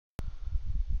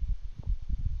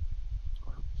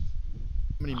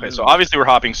Okay, so obviously we're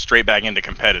hopping straight back into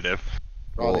competitive.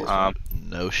 Well,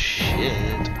 no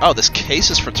shit. Oh, this case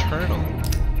is fraternal.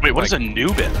 Wait, what is a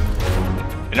Nubin?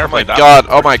 I never played that. God!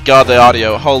 Oh my god! The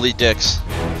audio. Holy dicks!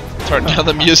 Turn down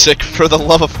the music for the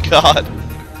love of God.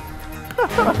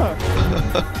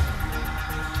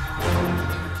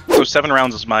 So 7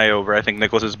 rounds is my over. I think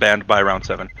Nicholas is banned by round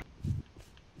 7.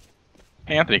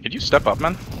 Hey Anthony, could you step up,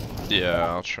 man? Yeah,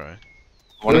 I'll try.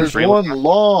 There's one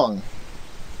long.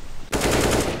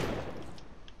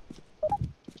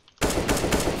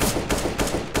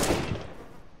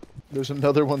 There's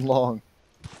another one long.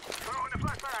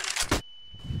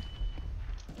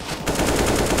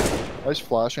 Nice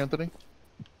flash, Anthony.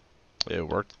 Yeah, it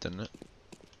worked, didn't it?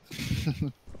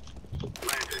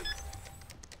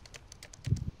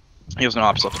 He has no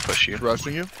option to push you.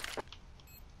 Rushing you?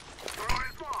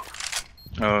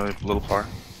 A little far.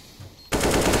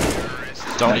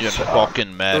 Don't even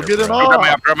fucking matter. Go get it bro.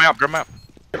 on. Grab my up.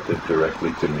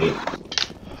 Directly to me.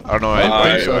 I don't know why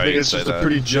I you think it's say just that. a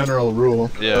pretty general rule.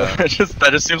 Yeah. that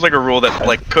just seems like a rule that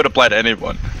like could apply to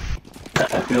anyone.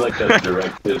 I feel like that's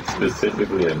directed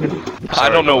specifically at me. I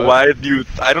don't know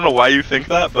why you think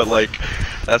that, but like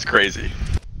that's crazy.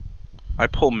 I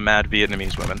pull mad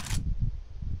Vietnamese women.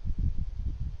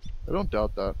 I don't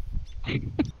doubt that. Is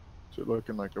it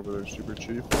looking like over there, super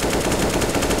cheap?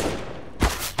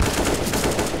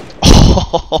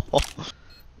 Is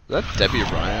that Debbie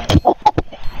Ryan?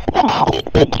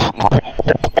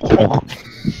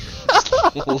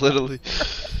 Literally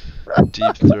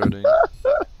deep throating.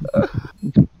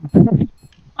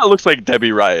 That looks like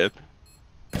Debbie Riot.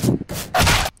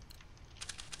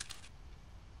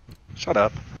 Shut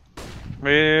up.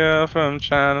 Media from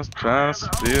China trying to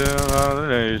steal all the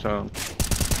nation.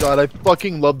 God, I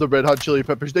fucking love the Red Hot Chili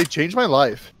Peppers. They changed my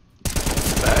life.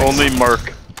 Only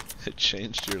Mark. It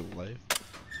changed your life.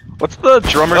 What's the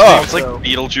drummer's Oh, name? It's like so-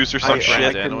 Beetlejuice or some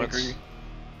shit. Brendanawicz.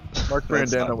 Mark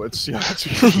Brendanawicz. Yeah, that's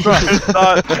It's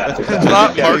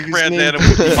not Mark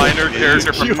Brendanawicz, minor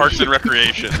character from Parks and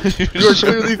Recreation. You are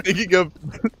clearly thinking of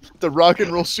the rock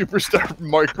and roll superstar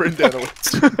Mark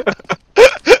Brendanawicz.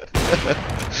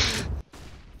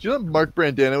 Do you know that Mark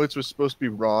Brendanawicz was supposed to be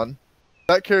Ron?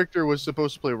 That character was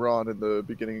supposed to play Ron in the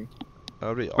beginning. That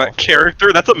would be awful. That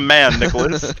character? That's a man,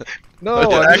 Nicholas. No,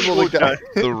 The I mean, actual like that.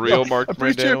 The real Mark I'm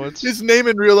pretty sure Brendanawicz? his name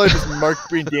in real life is Mark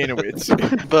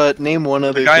Brendanawicz. But name one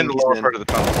other The guy in thing the lower he's part of the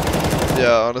tunnel.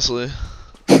 Yeah, honestly.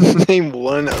 in. Name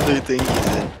one other thing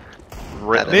he's in.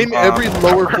 Name every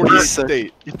lower 48 He's such-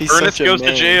 state. He's Ernest such a goes to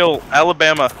man. jail,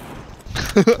 Alabama.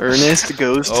 Ernest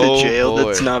goes to jail. Boy.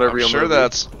 That's not a I'm real sure movie.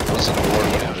 that's was an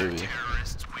award-winning movie.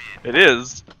 It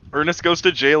is. Ernest Goes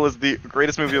to Jail is the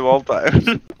greatest movie of all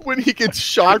time. When he gets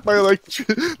shocked by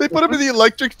they put him in the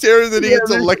electric chair and then he gets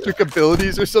electric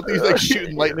abilities or something. He's like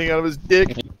shooting lightning out of his dick.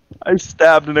 I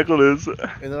stabbed Nicholas.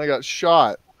 And then I got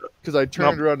shot because I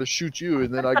turned around to shoot you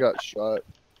and then I got shot.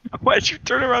 Why'd you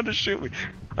turn around to shoot me?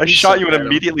 I He's shot so you and random.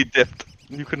 immediately dipped.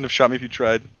 You couldn't have shot me if you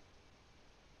tried.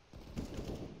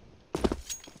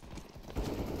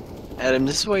 Adam,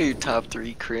 this is why you're top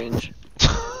 3 cringe.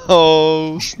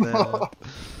 Oh, snap.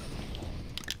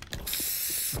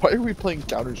 Why are we playing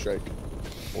Counter-Strike?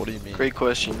 What do you mean? Great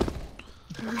question.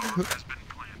 Wasn't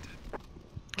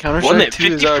Counter-Strike it 2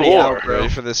 is already 54? out, bro. Ready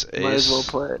for this ace? Might as well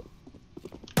play it.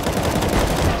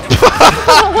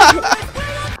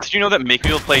 Did you know that making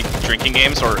people play drinking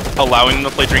games or allowing them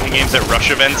to play drinking games at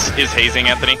rush events is hazing,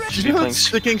 Anthony? Did you know that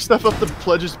sticking stuff up the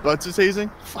pledges' butts is hazing?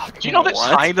 Fuck. Do you know that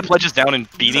What? tying the pledges down and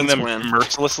beating Since them when?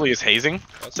 mercilessly is hazing?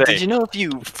 Did you know if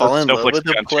you fall in love Snowflake's with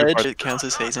a gone too pledge, far. it counts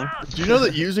as hazing? Do you know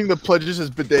that using the pledges as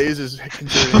bidets is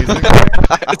considered hazing?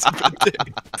 It's a bidet.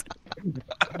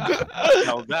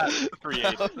 Now that's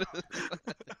creative.